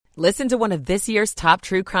Listen to one of this year's top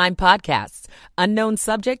true crime podcasts. Unknown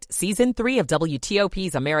Subject, Season 3 of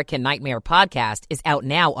WTOP's American Nightmare podcast is out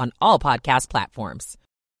now on all podcast platforms.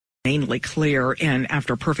 Mainly clear, and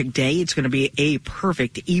after a perfect day, it's going to be a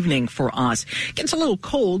perfect evening for us. Gets a little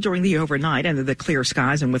cold during the overnight under the clear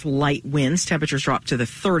skies, and with light winds, temperatures drop to the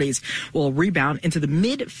 30s. We'll rebound into the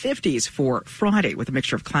mid-50s for Friday with a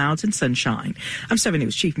mixture of clouds and sunshine. I'm 7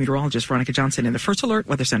 News Chief Meteorologist Veronica Johnson in the First Alert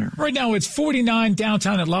Weather Center. Right now, it's 49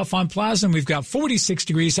 downtown at L'Enfant Plaza, and we've got 46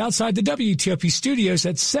 degrees outside the WTOP studios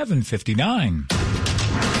at 7:59.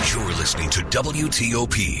 You're listening to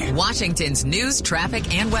WTOP, Washington's news,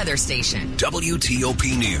 traffic, and weather station.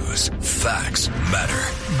 WTOP News. Facts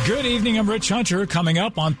matter. Good evening. I'm Rich Hunter. Coming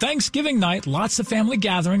up on Thanksgiving night, lots of family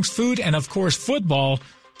gatherings, food, and, of course, football.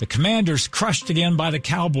 The Commanders crushed again by the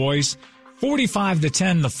Cowboys.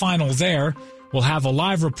 45-10, the final there. We'll have a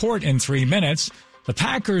live report in 3 minutes. The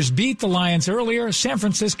Packers beat the Lions earlier. San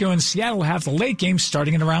Francisco and Seattle have the late game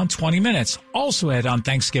starting in around 20 minutes. Also ahead on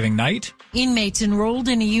Thanksgiving night. Inmates enrolled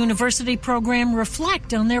in a university program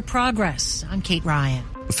reflect on their progress. I'm Kate Ryan.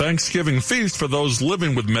 Thanksgiving feast for those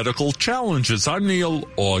living with medical challenges. I'm Neil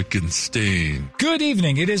Augenstein. Good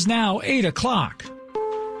evening. It is now 8 o'clock.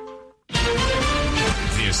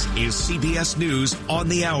 This is CBS News on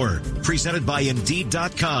the Hour, presented by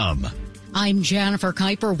Indeed.com. I'm Jennifer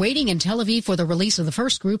Kuiper, waiting in Tel Aviv for the release of the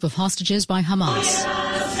first group of hostages by Hamas.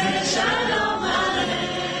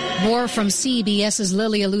 More from CBS's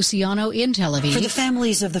Lilia Luciano in Tel Aviv. For the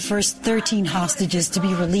families of the first 13 hostages to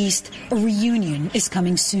be released, a reunion is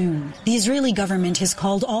coming soon. The Israeli government has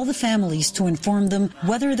called all the families to inform them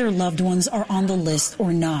whether their loved ones are on the list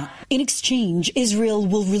or not. In exchange, Israel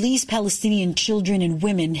will release Palestinian children and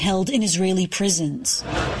women held in Israeli prisons.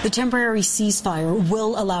 The temporary ceasefire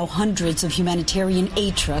will allow hundreds of humanitarian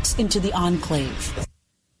aid trucks into the enclave.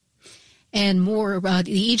 And more,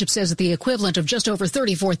 Egypt says that the equivalent of just over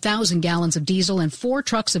 34,000 gallons of diesel and 4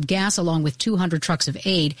 trucks of gas, along with 200 trucks of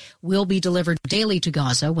aid, will be delivered daily to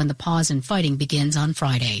Gaza when the pause in fighting begins on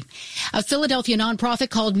Friday. A Philadelphia nonprofit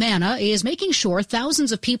called Manna is making sure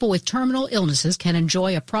thousands of people with terminal illnesses can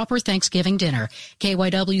enjoy a proper Thanksgiving dinner.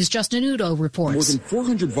 KYW's Justin Udo reports. More than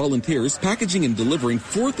 400 volunteers packaging and delivering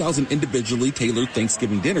 4,000 individually tailored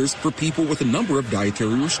Thanksgiving dinners for people with a number of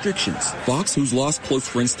dietary restrictions. Fox, who's lost close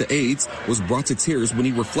friends to AIDS, was brought to tears when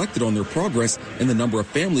he reflected on their progress and the number of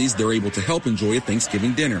families they're able to help enjoy a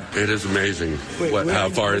Thanksgiving dinner. It is amazing how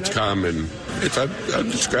far it's come, and it's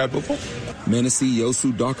indescribable. Manna CEO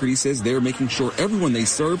Sue Doherty says they're making sure everyone they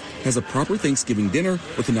serve has a proper Thanksgiving dinner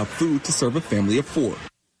with enough food to serve a family of 4.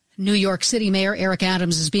 New York City Mayor Eric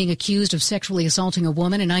Adams is being accused of sexually assaulting a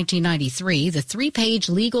woman in 1993. The 3-page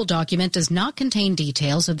legal document does not contain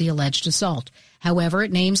details of the alleged assault. However,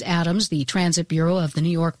 it names Adams, the Transit Bureau of the New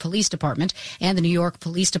York Police Department, and the New York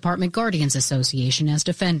Police Department Guardians Association as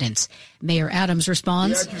defendants. Mayor Adams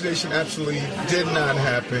responds, "The accusation absolutely did not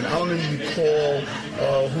happen. I don't even recall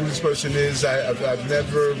who this person is. I've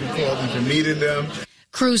never recalled even meeting them."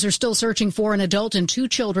 Crews are still searching for an adult and 2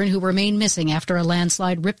 children who remain missing after a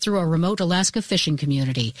landslide ripped through a remote Alaska fishing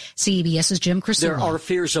community. CBS's Jim Crisella. There are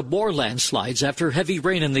fears of more landslides after heavy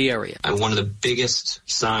rain in the area. And one of the biggest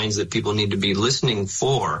signs that people need to be listening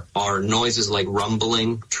for are noises like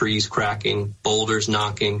rumbling, trees cracking, boulders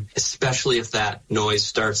knocking, especially if that noise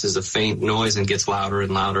starts as a faint noise and gets louder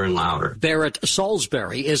and louder and louder. Barrett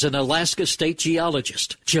Salisbury is an Alaska state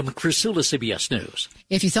geologist. Jim Crisella, CBS News.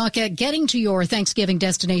 If you thought getting to your Thanksgiving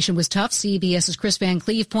destination was tough, CBS's Chris Van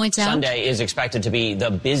Cleve points out. Sunday is expected to be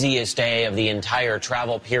the busiest day of the entire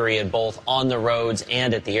travel period, both on the roads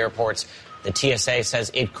and at the airports. The TSA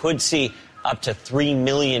says it could see up to 3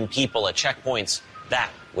 million people at checkpoints. That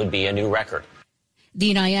would be a new record.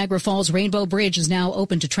 The Niagara Falls Rainbow Bridge is now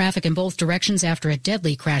open to traffic in both directions after a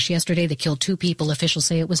deadly crash yesterday that killed 2 people. Officials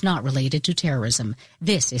say it was not related to terrorism.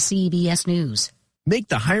 This is CBS News. Make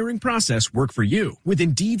the hiring process work for you. With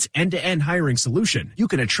Indeed's end-to-end hiring solution, you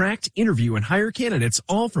can attract, interview, and hire candidates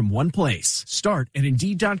all from one place. Start at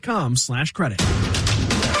Indeed.com/credit.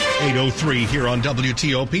 8:03 here on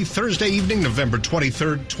WTOP, Thursday evening, November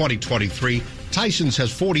 23rd, 2023. Tyson's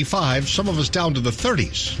has 45, some of us down to the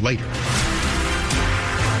 30s later.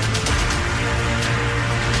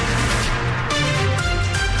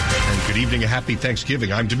 And good evening, a happy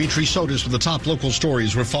Thanksgiving. I'm Dimitri Sotis with the top local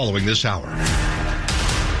stories we're following this hour.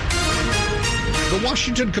 The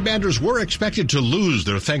Washington Commanders were expected to lose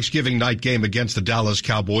their Thanksgiving night game against the Dallas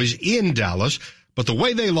Cowboys in Dallas, But the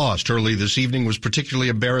way they lost early this evening was particularly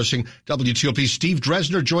embarrassing. WTOP's Steve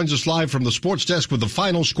Dresner joins us live from the sports desk with the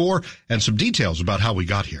final score and some details about how we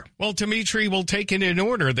got here. Well, Dimitri, we'll take it in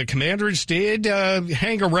order. The Commanders did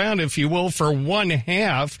hang around, if you will, for one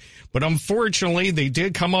half, but unfortunately they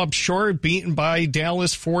did come up short, beaten by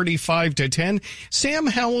Dallas 45-10. Sam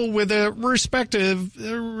Howell with a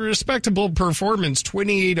respectable performance,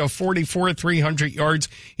 28 of 44, 300 yards.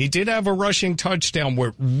 He did have a rushing touchdown.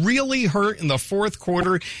 What really hurt in the fourth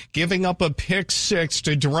quarter, giving up a pick six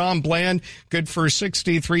to Deron Bland, good for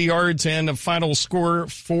 63 yards and a final score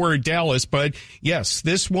for Dallas. But yes,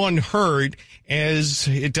 this one hurt, as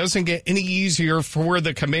it doesn't get any easier for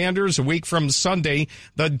the Commanders. A week from Sunday,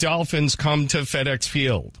 the Dolphins come to FedEx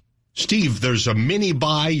Field. Steve, there's a mini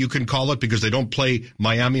bye, you can call it, because they don't play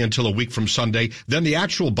Miami until a week from Sunday. Then the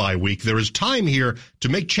actual bye week. There is time here to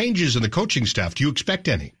make changes in the coaching staff. Do you expect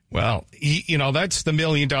any? Well, that's the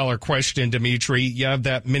million-dollar question, Dimitri. You have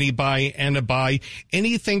that mini bye and a bye.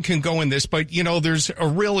 Anything can go in this, but, there's a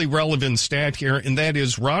really relevant stat here, and that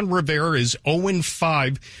is Ron Rivera is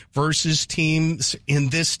 0-5 versus teams in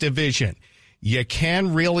this division. You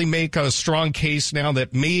can really make a strong case now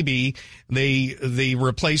that maybe they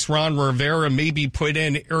replace Ron Rivera, maybe put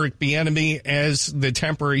in Eric Bieniemy as the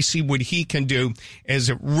temporary, see what he can do,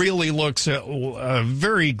 as it really looks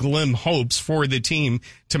very glim hopes for the team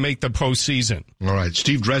to make the postseason. All right,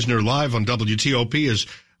 Steve Dresner live on WTOP as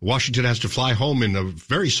Washington has to fly home in a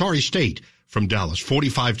very sorry state from Dallas,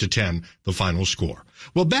 45-10, the final score.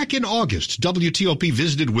 Well, back in August, WTOP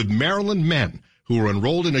visited with Maryland men who were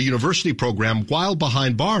enrolled in a university program while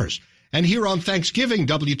behind bars. And here on Thanksgiving,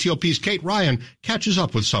 WTOP's Kate Ryan catches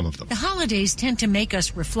up with some of them. The holidays tend to make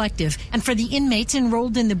us reflective, and for the inmates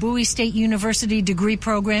enrolled in the Bowie State University degree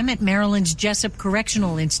program at Maryland's Jessup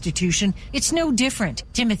Correctional Institution, it's no different.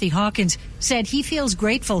 Timothy Hawkins said he feels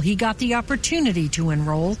grateful he got the opportunity to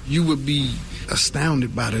enroll. You would be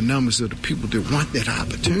astounded by the numbers of the people that want that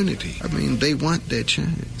opportunity. I mean, they want that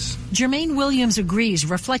chance. Jermaine Williams agrees,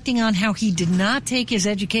 reflecting on how he did not take his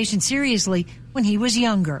education seriously when he was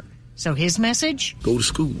younger. So his message? Go to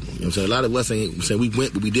school. You know what I'm saying? A lot of us ain't saying we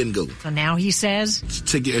went, but we didn't go. So now he says?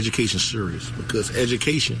 Take your education serious, because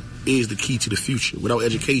education is the key to the future. Without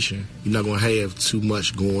education, you're not going to have too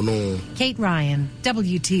much going on. Kate Ryan,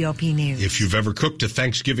 WTOP News. If you've ever cooked a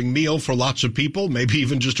Thanksgiving meal for lots of people, maybe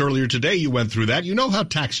even just earlier today you went through that, you know how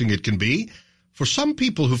taxing it can be. For some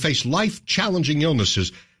people who face life-challenging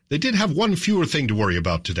illnesses, they did have one fewer thing to worry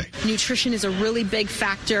about today. Nutrition is a really big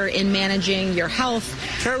factor in managing your health.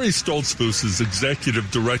 Carrie Stoltzfus is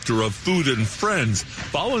Executive Director of Food and Friends.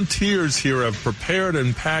 Volunteers here have prepared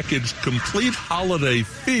and packaged complete holiday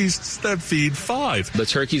feasts that feed five. The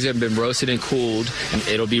turkeys have been roasted and cooled, and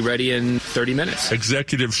it'll be ready in 30 minutes.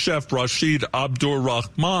 Executive Chef Rashid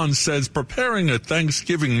Abdur-Rahman says preparing a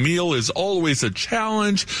Thanksgiving meal is always a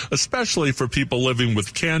challenge, especially for people living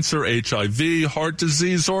with cancer, HIV, heart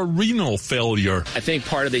disease, or renal failure. I think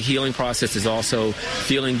part of the healing process is also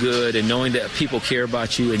feeling good and knowing that people care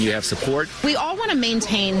about you and you have support. We all want to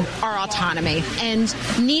maintain our autonomy, and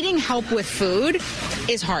needing help with food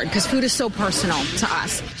is hard because food is so personal to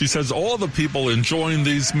us. She says all the people enjoying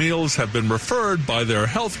these meals have been referred by their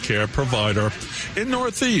health care provider. In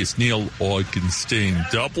Northeast, Neil Augenstein,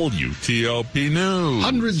 WTOP News.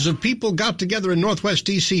 Hundreds of people got together in Northwest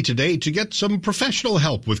D.C. today to get some professional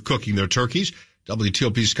help with cooking their turkeys.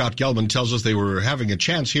 WTOP's Scott Gelman tells us they were having a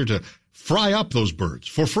chance here to fry up those birds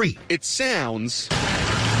for free. It sounds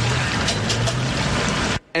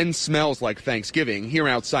and smells like Thanksgiving here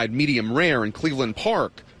outside Medium Rare in Cleveland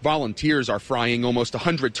Park. Volunteers are frying almost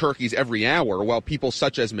 100 turkeys every hour, while people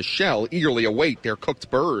such as Michelle eagerly await their cooked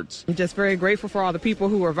birds. I'm just very grateful for all the people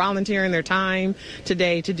who are volunteering their time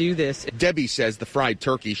today to do this. Debbie says the fried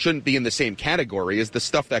turkey shouldn't be in the same category as the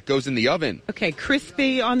stuff that goes in the oven. Okay,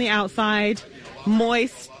 crispy on the outside,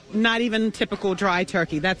 moist, not even typical dry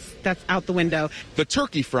turkey. That's out the window. The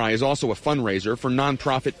turkey fry is also a fundraiser for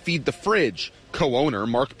nonprofit Feed the Fridge. Co-owner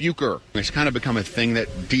Mark Bucher. It's kind of become a thing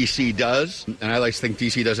that D.C. does, and I like to think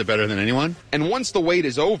D.C. does it better than anyone. And once the wait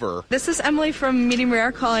is over... This is Emily from Medium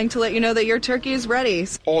Rare calling to let you know that your turkey is ready.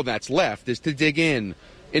 All that's left is to dig in.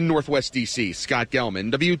 In Northwest D.C., Scott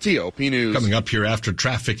Gelman, WTOP News. Coming up here after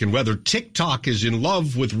traffic and weather, TikTok is in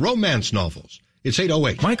love with romance novels. It's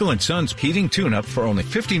 8:08. Michael & Son's heating tune-up for only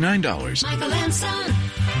 $59. Michael & Son.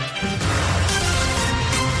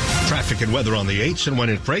 Traffic and weather on the 8s, and when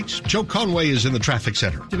it breaks, Joe Conway is in the traffic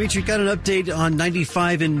center. Dimitri, got an update on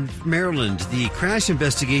 95 in Maryland. The crash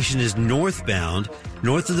investigation is northbound,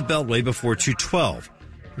 north of the Beltway before 212.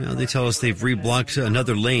 Now, they tell us they've reblocked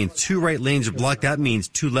another lane. 2 right lanes are blocked. That means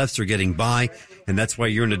 2 lefts are getting by. and that's why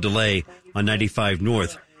you're in a delay on 95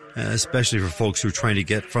 North, especially for folks who are trying to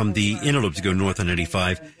get from the inner loop to go north on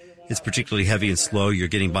 95. It's particularly heavy and slow. You're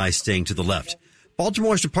getting by staying to the left.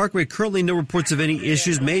 Baltimore-Washington Parkway, currently no reports of any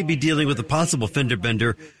issues. May be dealing with a possible fender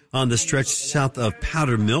bender on the stretch south of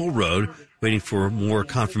Powder Mill Road. Waiting for more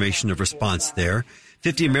confirmation of response there.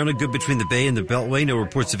 50 in Maryland, good between the Bay and the Beltway. No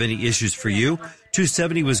reports of any issues for you.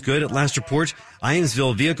 270 was good at last report.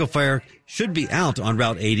 Iamsville vehicle fire should be out on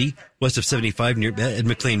Route 80, west of 75 near Ed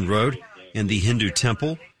McLean Road. And the Hindu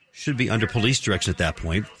Temple should be under police direction at that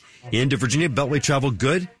point. Into Virginia, Beltway travel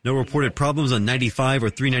good. No reported problems on 95 or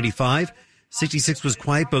 395. 66 was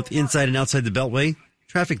quiet both inside and outside the Beltway.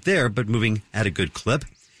 Traffic there, but moving at a good clip.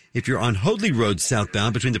 If you're on Hoadley Road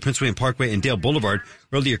southbound between the Prince William Parkway and Dale Boulevard,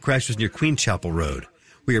 earlier crash was near Queen Chapel Road.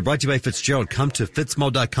 We are brought to you by Fitzgerald. Come to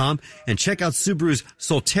fitzmo.com and check out Subaru's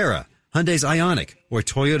Solterra, Hyundai's Ioniq, or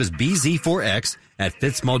Toyota's BZ4X at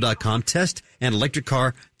fitzmo.com. Test an electric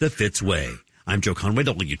car the Fitz way. I'm Joe Conway,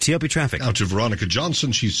 WTOP Traffic. Now to Veronica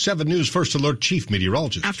Johnson. She's 7 News First Alert Chief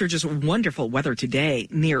Meteorologist. After just wonderful weather today,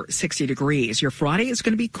 near 60 degrees, your Friday is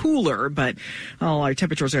going to be cooler, but our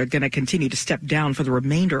temperatures are going to continue to step down for the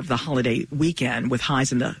remainder of the holiday weekend with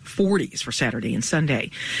highs in the 40s for Saturday and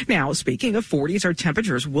Sunday. Now, speaking of 40s, our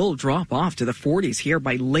temperatures will drop off to the 40s here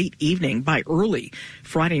by late evening. By early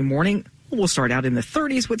Friday morning, we'll start out in the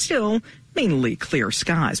 30s, but still mainly clear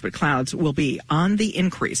skies, but clouds will be on the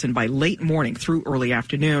increase. And by late morning through early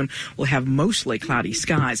afternoon, we'll have mostly cloudy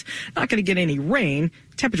skies. Not going to get any rain.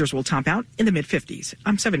 Temperatures will top out in the mid-50s.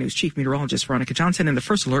 I'm 7 News Chief Meteorologist Veronica Johnson in the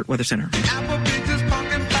First Alert Weather Center.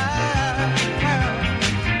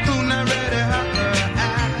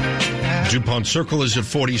 DuPont Circle is at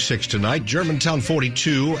 46 tonight. Germantown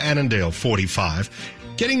 42, Annandale 45.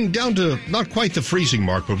 Getting down to not quite the freezing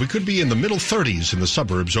mark, but we could be in the middle 30s in the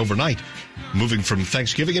suburbs overnight, moving from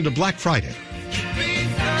Thanksgiving into Black Friday.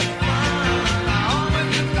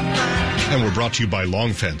 And we're brought to you by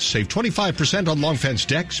Long Fence. Save 25% on Long Fence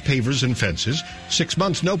decks, pavers, and fences. 6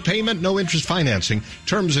 months, no payment, no interest financing.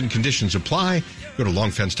 Terms and conditions apply. Go to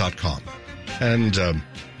longfence.com. And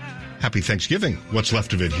happy Thanksgiving. What's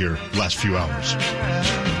left of it here last few hours.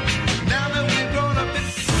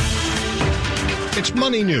 It's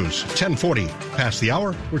Money News, 10:40 past the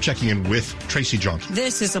hour. We're checking in with Tracy Johnson.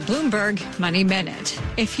 This is a Bloomberg Money Minute.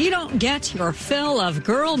 If you don't get your fill of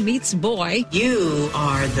Girl Meets Boy, you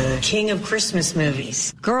are the king of Christmas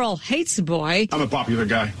movies. Girl Hates Boy, I'm a popular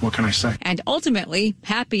guy. What can I say? And ultimately,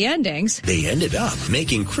 happy endings, they ended up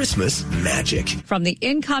making Christmas magic. From the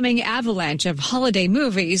incoming avalanche of holiday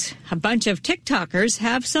movies, a bunch of TikTokers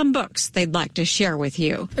have some books they'd like to share with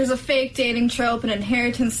you. There's a fake dating trope, an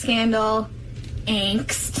inheritance scandal,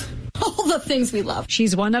 angst, all the things we love.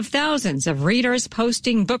 She's one of thousands of readers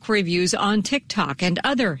posting book reviews on TikTok and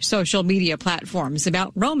other social media platforms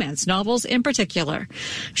about romance novels in particular.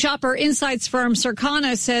 Shopper insights firm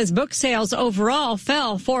Circana says book sales overall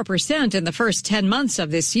fell 4% in the first 10 months of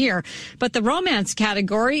this year, but the romance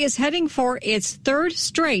category is heading for its third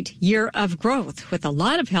straight year of growth with a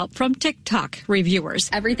lot of help from TikTok reviewers.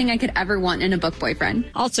 Everything I could ever want in a book boyfriend.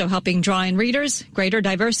 Also helping draw in readers, greater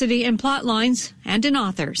diversity in plot lines and in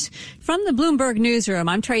authors. From the Bloomberg Newsroom,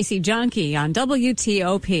 I'm Tracy Jonke on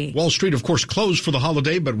WTOP. Wall Street, of course, closed for the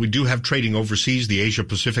holiday, but we do have trading overseas. The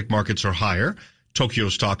Asia-Pacific markets are higher. Tokyo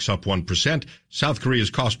stock's up 1%. South Korea's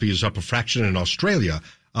Kospi is up a fraction, and Australia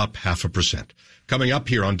up 0.5%. Coming up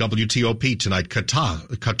here on WTOP tonight,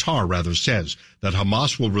 Qatar says that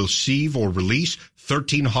Hamas will receive or release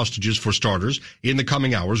 13 hostages for starters in the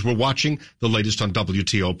coming hours. We're watching the latest on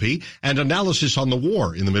WTOP and analysis on the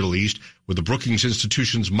war in the Middle East with the Brookings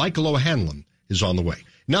Institution's Michael O'Hanlon is on the way.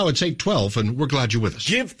 Now it's 8:12, and we're glad you're with us.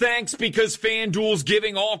 Give thanks because FanDuel's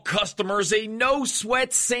giving all customers a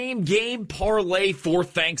no-sweat same-game parlay for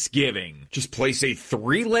Thanksgiving. Just place a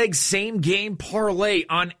 3-leg same-game parlay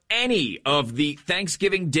on any of the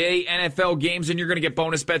Thanksgiving Day NFL games, and you're going to get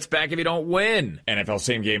bonus bets back if you don't win. NFL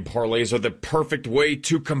same-game parlays are the perfect way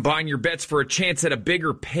to combine your bets for a chance at a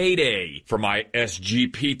bigger payday. For my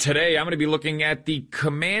SGP today, I'm going to be looking at the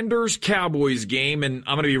Commanders-Cowboys game, and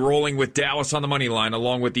I'm going to be rolling with Dallas on the money line,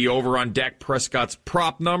 along with the over on Dak Prescott's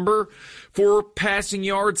prop number for passing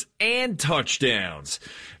yards and touchdowns.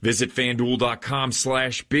 Visit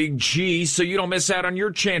FanDuel.com/Big G so you don't miss out on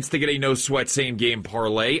your chance to get a no-sweat same-game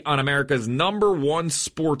parlay on America's #1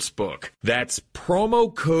 sportsbook. That's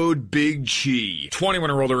promo code Big G.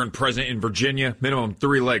 21 or older and present in Virginia. Minimum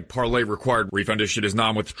 3-leg parlay required. Refund issued as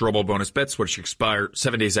non-withdrawable bonus bets, which expire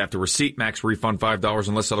 7 days after receipt. Max refund $5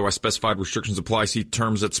 unless otherwise specified. Restrictions apply. See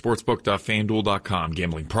terms at sportsbook.fanduel.com.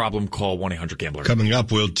 Gambling problem? Call 1-800-GAMBLER. Coming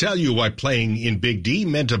up, we'll tell you why playing in Big D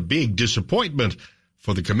meant a big disappointment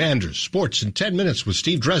for the Commanders. Sports in 10 minutes with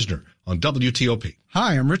Steve Dresner on WTOP.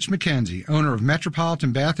 Hi, I'm Rich McKenzie, owner of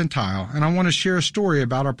Metropolitan Bath and Tile, and I want to share a story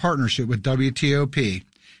about our partnership with WTOP.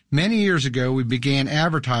 Many years ago, we began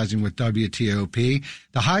advertising with WTOP.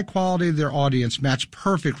 The high quality of their audience matched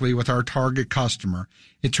perfectly with our target customer.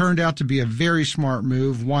 It turned out to be a very smart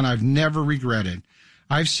move, one I've never regretted.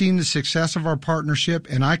 I've seen the success of our partnership,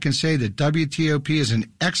 and I can say that WTOP is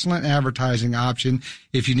an excellent advertising option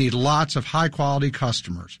if you need lots of high-quality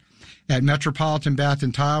customers. At Metropolitan Bath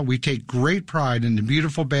and Tile, we take great pride in the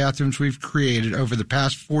beautiful bathrooms we've created over the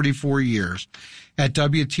past 44 years. At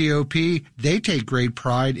WTOP, they take great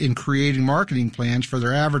pride in creating marketing plans for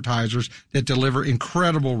their advertisers that deliver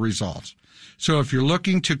incredible results. So if you're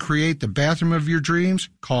looking to create the bathroom of your dreams,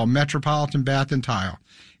 call Metropolitan Bath and Tile.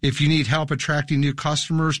 If you need help attracting new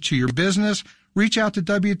customers to your business, reach out to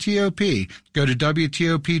WTOP. Go to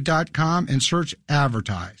WTOP.com and search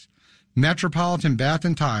Advertise. Metropolitan Bath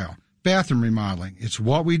and Tile. Bathroom remodeling. It's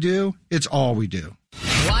what we do. It's all we do.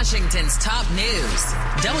 Washington's top news.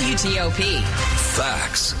 WTOP.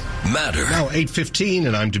 Facts matter. Now 8:15,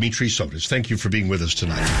 and I'm Dimitri Sotis. Thank you for being with us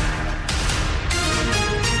tonight.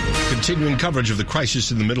 Continuing coverage of the crisis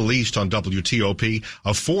in the Middle East on WTOP.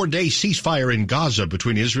 A 4-day ceasefire in Gaza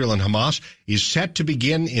between Israel and Hamas is set to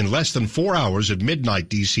begin in less than 4 hours at midnight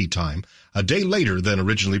D.C. time, a day later than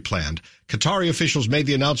originally planned. Qatari officials made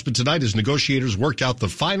the announcement tonight as negotiators worked out the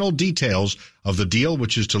final details of the deal,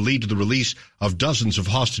 which is to lead to the release of dozens of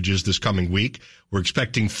hostages this coming week. We're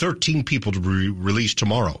expecting 13 people to be released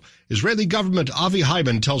tomorrow. Israeli government Avi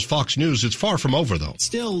Hyman tells Fox News it's far from over, though.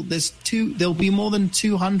 Still, there'll be more than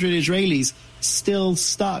 200 Israelis still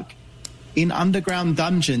stuck in underground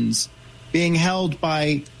dungeons, being held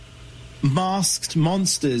by masked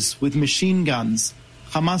monsters with machine guns,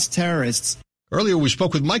 Hamas terrorists. Earlier, we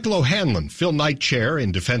spoke with Michael O'Hanlon, Phil Knight Chair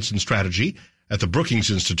in Defense and Strategy at the Brookings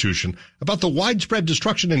Institution, about the widespread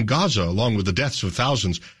destruction in Gaza, along with the deaths of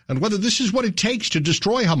thousands, and whether this is what it takes to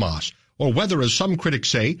destroy Hamas, or whether, as some critics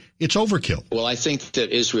say, it's overkill. Well, I think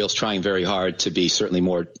that Israel's trying very hard to be certainly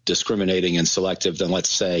more discriminating and selective than, let's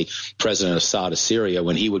say, President Assad of Syria,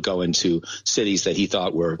 when he would go into cities that he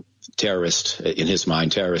thought were terrorist, in his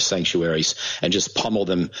mind, terrorist sanctuaries, and just pummel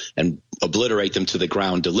them and obliterate them to the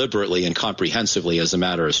ground deliberately and comprehensively as a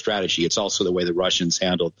matter of strategy. It's also the way the Russians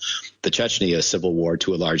handled the Chechnya civil war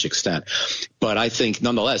to a large extent. But I think,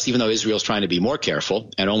 nonetheless, even though Israel's trying to be more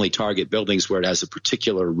careful and only target buildings where it has a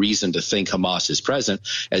particular reason to think Hamas is present,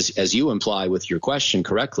 as you imply with your question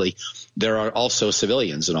correctly, there are also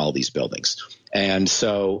civilians in all these buildings. And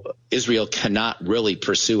so Israel cannot really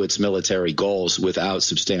pursue its military goals without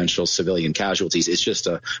substantial civilian casualties. It's just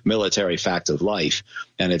a military fact of life,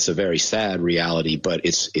 and it's a very sad reality, but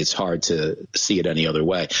it's hard to see it any other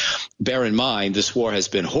way. Bear in mind, this war has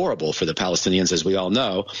been horrible for the Palestinians, as we all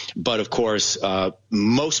know, but of course,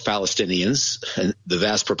 most Palestinians, and the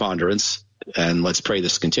vast preponderance, and let's pray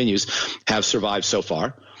this continues, have survived so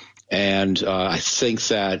far. And I think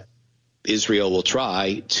that Israel will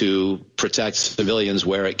try to protect civilians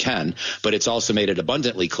where it can, but it's also made it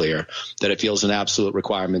abundantly clear that it feels an absolute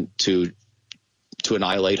requirement to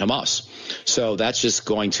annihilate Hamas. So that's just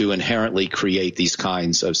going to inherently create these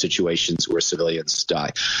kinds of situations where civilians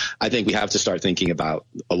die. I think we have to start thinking about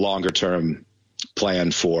a longer-term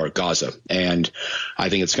plan for Gaza. And I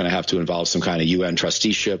think it's going to have to involve some kind of UN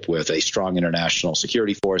trusteeship with a strong international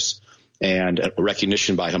security force, and a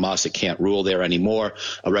recognition by Hamas it can't rule there anymore,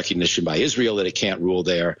 a recognition by Israel that it can't rule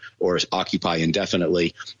there or occupy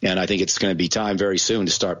indefinitely. And I think it's going to be time very soon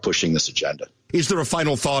to start pushing this agenda. Is there a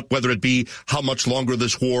final thought, whether it be how much longer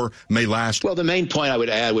this war may last? Well, the main point I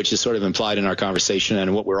would add, which is sort of implied in our conversation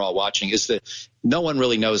and what we're all watching, is that no one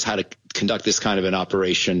really knows how to conduct this kind of an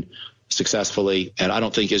operation successfully, and I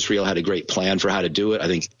don't think Israel had a great plan for how to do it. I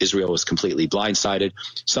think Israel was completely blindsided.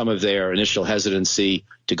 Some of their initial hesitancy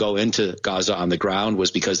to go into Gaza on the ground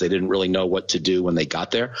was because they didn't really know what to do when they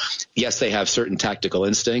got there. Yes, they have certain tactical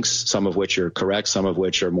instincts, some of which are correct, some of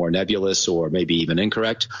which are more nebulous or maybe even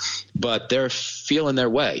incorrect, but they're feeling their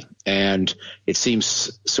way. And it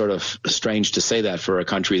seems sort of strange to say that for a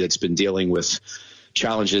country that's been dealing with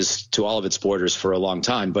challenges to all of its borders for a long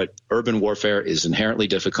time, but urban warfare is inherently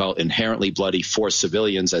difficult, inherently bloody for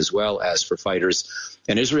civilians as well as for fighters.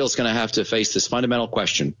 And Israel's going to have to face this fundamental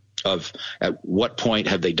question of at what point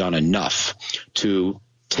have they done enough to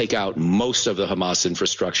take out most of the Hamas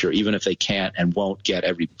infrastructure, even if they can't and won't get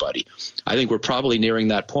everybody. I think we're probably nearing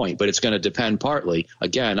that point, but it's going to depend partly,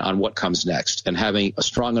 again, on what comes next. And having a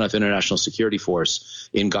strong enough international security force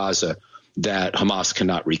in Gaza that Hamas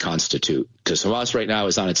cannot reconstitute, because Hamas right now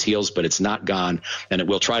is on its heels, but it's not gone, and it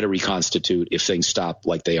will try to reconstitute if things stop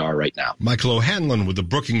like they are right now. Michael O'Hanlon with the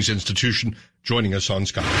Brookings Institution joining us on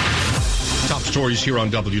Skype. Top stories here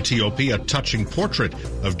on WTOP, a touching portrait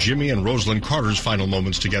of Jimmy and Rosalind Carter's final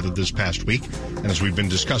moments together this past week. And as we've been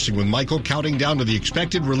discussing with Michael, counting down to the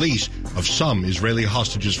expected release of some Israeli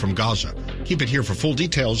hostages from Gaza. Keep it here for full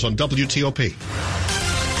details on WTOP.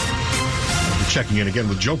 We're checking in again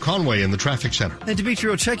with Joe Conway in the traffic center. And Dimitri,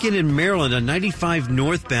 we'll check in Maryland on 95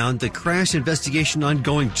 northbound. The crash investigation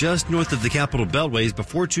ongoing just north of the Capitol Beltways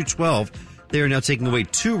before 212. They are now taking away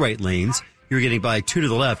 2 right lanes. You're getting by 2 to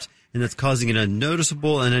the left, and that's causing an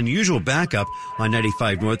unnoticeable and unusual backup on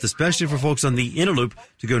 95 north, especially for folks on the inner loop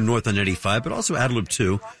to go north on 95, but also outer loop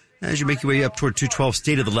too. As you make your way up toward 212,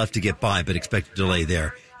 stay to the left to get by, but expect a delay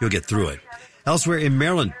there. You'll get through it. Elsewhere in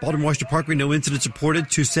Maryland, Baltimore-Washington Parkway, no incidents reported.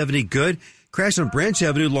 270 good. Crash on Branch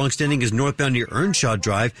Avenue, longstanding is northbound near Earnshaw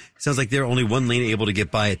Drive. Sounds like they're only 1 lane able to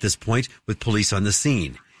get by at this point with police on the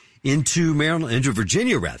scene. Into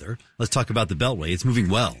Virginia, let's talk about the Beltway. It's moving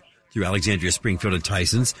well through Alexandria, Springfield, and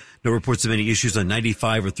Tysons. No reports of any issues on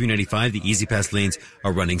 95 or 395. The Easy Pass lanes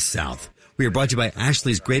are running south. We are brought to you by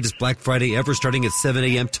Ashley's greatest Black Friday ever, starting at 7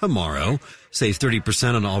 a.m. tomorrow. Save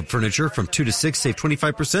 30% on all furniture. From 2 to 6, save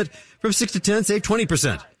 25%. From 6 to 10, save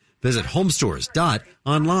 20%. Visit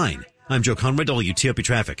homestores.online. I'm Joe Conway, WTOP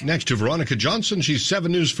Traffic. Next to Veronica Johnson, she's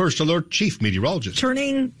 7 News First Alert Chief Meteorologist.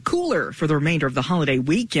 Turning cooler for the remainder of the holiday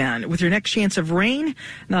weekend with your next chance of rain,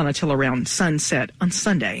 not until around sunset on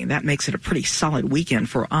Sunday. That makes it a pretty solid weekend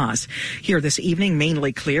for us. Here this evening,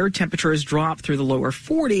 mainly clear. Temperatures drop through the lower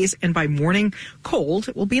 40s, and by morning, cold.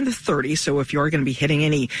 It will be in the 30s, so if you are going to be hitting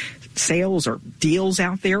any sales or deals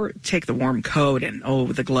out there, take the warm coat and,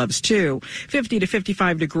 the gloves too. 50 to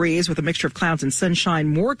 55 degrees with a mixture of clouds and sunshine.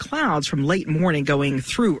 More clouds from late morning going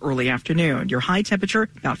through early afternoon. Your high temperature,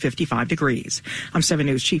 about 55 degrees. I'm 7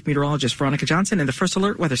 News Chief Meteorologist Veronica Johnson in the First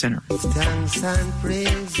Alert Weather Center. Thanks and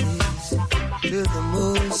praises to the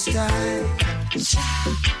Most High.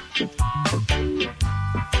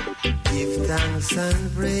 Give thanks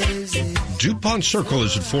and praises. DuPont Circle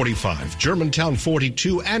is at 45. Germantown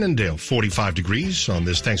 42. Annandale 45 degrees on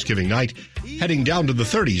this Thanksgiving night. Heading down to the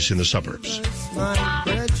 30s in the suburbs.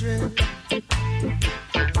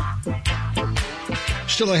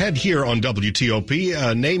 Still ahead here on WTOP,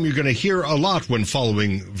 a name you're going to hear a lot when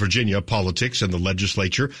following Virginia politics and the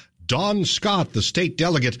legislature. Dawn Scott, the state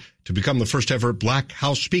delegate to become the first ever Black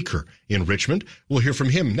House Speaker in Richmond. We'll hear from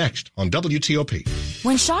him next on WTOP.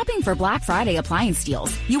 When shopping for Black Friday appliance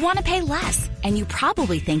deals, you want to pay less, and you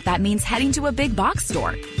probably think that means heading to a big box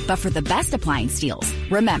store. But for the best appliance deals,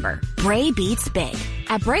 remember, Bray beats big.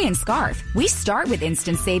 At Bray and Scarf, we start with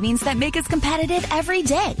instant savings that make us competitive every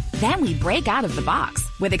day. Then we break out of the box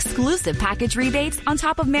with exclusive package rebates on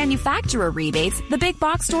top of manufacturer rebates the big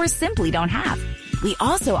box stores simply don't have. We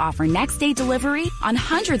also offer next day delivery on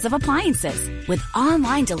hundreds of appliances with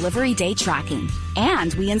online delivery day tracking.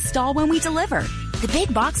 And we install when we deliver. The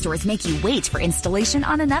big box stores make you wait for installation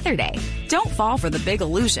on another day. Don't fall for the big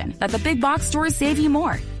illusion that the big box stores save you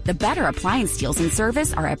more. The better appliance deals and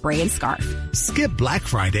service are at Bray and Scarf. Skip Black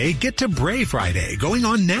Friday, get to Bray Friday going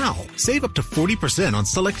on now. Save up to 40% on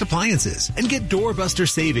select appliances and get doorbuster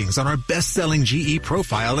savings on our best-selling GE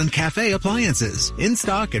Profile and Cafe appliances. In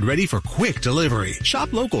stock and ready for quick delivery.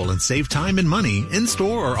 Shop local and save time and money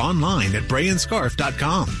in-store or online at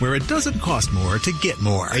brayandscarf.com, where it doesn't cost more to get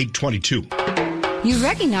more. 822. You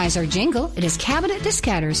recognize our jingle. It is Cabinet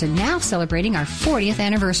Discounters and now celebrating our 40th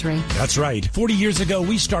anniversary. That's right. 40 years ago,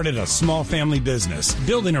 we started a small family business,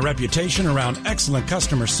 building a reputation around excellent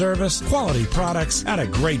customer service, quality products at a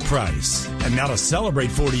great price. And now to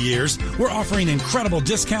celebrate 40 years, we're offering incredible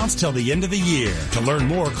discounts till the end of the year. To learn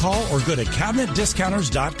more, call or go to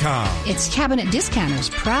CabinetDiscounters.com. It's Cabinet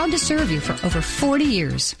Discounters, proud to serve you for over 40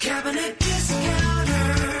 years. Cabinet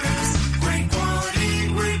Discounters. Great quality,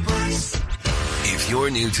 great price. If you're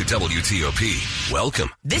new to WTOP, welcome.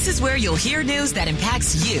 This is where you'll hear news that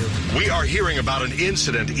impacts you. We are hearing about an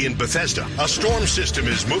incident in Bethesda. A storm system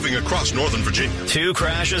is moving across northern Virginia. 2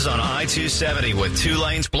 crashes on I-270 with 2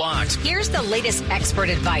 lanes blocked. Here's the latest expert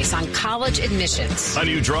advice on college admissions. A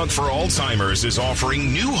new drug for Alzheimer's is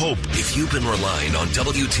offering new hope. If you've been relying on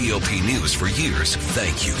WTOP News for years,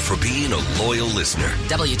 thank you for being a loyal listener.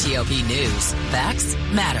 WTOP News. Facts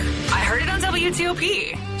matter. I heard it on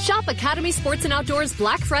WTOP. Shop Academy Sports and Outdoors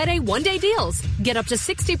Black Friday one-day deals. Get up to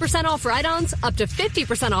 60% off ride-ons, up to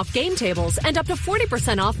 50% off game tables, and up to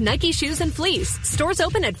 40% off Nike shoes and fleece. Stores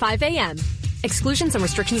open at 5 a.m. Exclusions and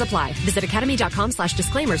restrictions apply. Visit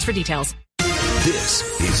academy.com/disclaimers for details. This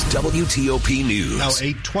is WTOP News. Now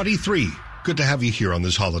 8:23. Good to have you here on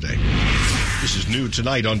this holiday. This is new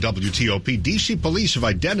tonight on WTOP. D.C. police have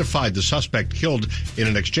identified the suspect killed in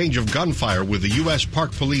an exchange of gunfire with a U.S.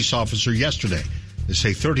 Park Police officer yesterday. They say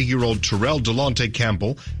 30-year-old Terrell Delonte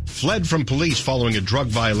Campbell fled from police following a drug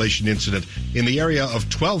violation incident in the area of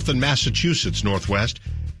 12th and Massachusetts Northwest.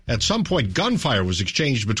 At some point, gunfire was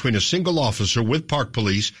exchanged between a single officer with Park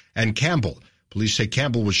Police and Campbell. Police say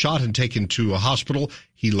Campbell was shot and taken to a hospital.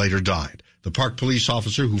 He later died. The Park Police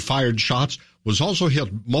officer who fired shots was also hit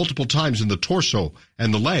multiple times in the torso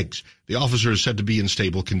and the legs. The officer is said to be in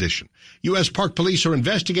stable condition. U.S. Park Police are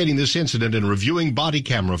investigating this incident and reviewing body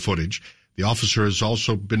camera footage. The officer has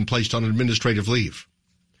also been placed on administrative leave.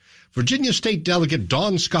 Virginia State Delegate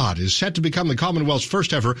Dawn Scott is set to become the Commonwealth's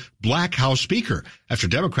first ever Black House Speaker. After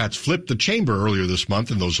Democrats flipped the chamber earlier this month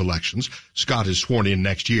in those elections, Scott is sworn in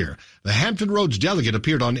next year. The Hampton Roads delegate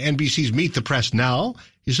appeared on NBC's Meet the Press Now.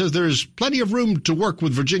 He says there is plenty of room to work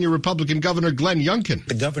with Virginia Republican Governor Glenn Youngkin.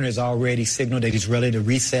 The governor has already signaled that he's ready to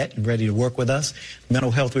reset and ready to work with us.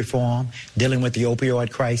 Mental health reform, dealing with the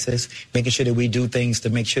opioid crisis, making sure that we do things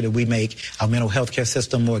to make sure that we make our mental health care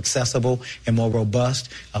system more accessible and more robust.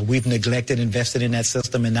 We've neglected, invested in that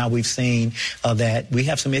system, and now we've seen that we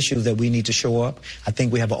have some issues that we need to shore up. I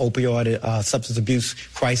think we have an opioid substance abuse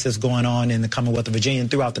crisis going on in the Commonwealth of Virginia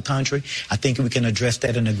and throughout the country. I think we can address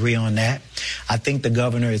that and agree on that. I think the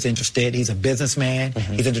governor is interested. He's a businessman.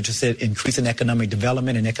 He's interested in increasing economic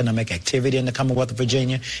development and economic activity in the Commonwealth of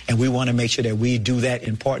Virginia, and we want to make sure that we do that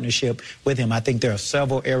in partnership with him. I think there are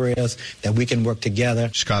several areas that we can work together.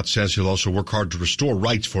 Scott says he'll also work hard to restore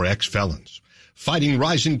rights for ex-felons. Fighting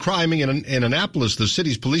rising crime in Annapolis, the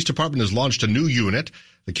city's police department has launched a new unit.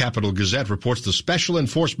 The Capital Gazette reports the Special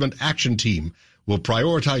Enforcement Action Team will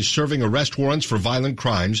prioritize serving arrest warrants for violent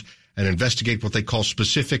crimes and investigate what they call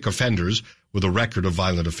specific offenders with a record of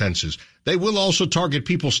violent offenses. They will also target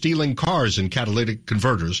people stealing cars and catalytic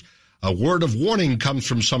converters. A word of warning comes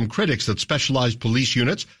from some critics that specialized police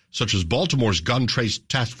units, such as Baltimore's Gun Trace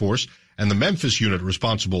Task Force and the Memphis unit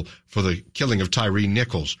responsible for the killing of Tyree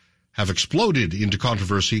Nichols, have exploded into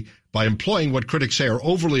controversy by employing what critics say are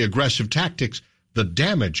overly aggressive tactics that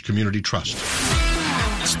damage community trust.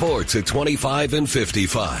 Sports at 25 and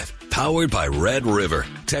 55. Powered by Red River.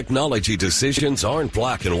 Technology decisions aren't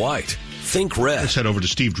black and white. Think red. Let's head over to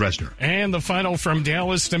Steve Dresner. And the final from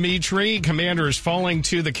Dallas, Dimitri. Commanders falling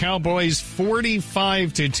to the Cowboys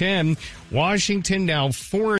 45-10. Washington now 4